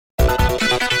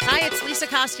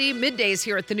Lisa Costi, middays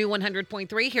here at the new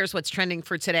 100.3. Here's what's trending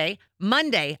for today,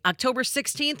 Monday, October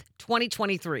 16th,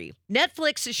 2023.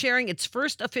 Netflix is sharing its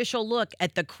first official look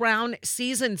at The Crown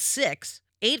Season 6.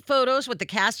 8 photos with the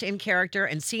cast in character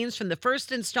and scenes from the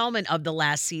first installment of the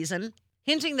last season,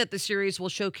 hinting that the series will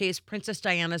showcase Princess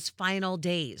Diana's final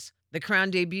days. The Crown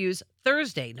debuts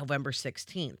Thursday, November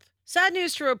 16th. Sad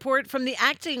news to report from the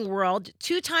acting world.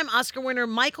 2-time Oscar winner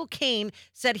Michael Caine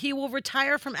said he will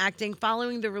retire from acting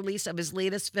following the release of his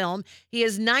latest film. He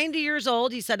is 90 years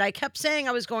old. He said, "I kept saying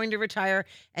I was going to retire,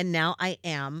 and now I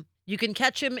am." You can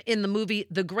catch him in the movie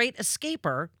The Great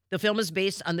Escaper. The film is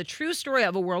based on the true story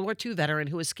of a World War II veteran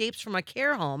who escapes from a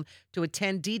care home to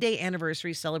attend D-Day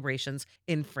anniversary celebrations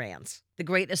in France. The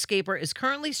Great Escaper is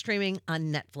currently streaming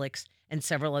on Netflix and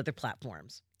several other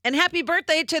platforms. And happy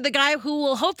birthday to the guy who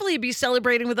will hopefully be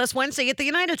celebrating with us Wednesday at the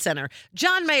United Center.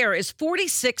 John Mayer is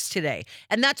 46 today.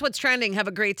 And that's what's trending. Have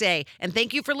a great day. And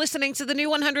thank you for listening to the new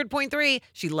 100.3.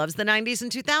 She loves the 90s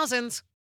and 2000s.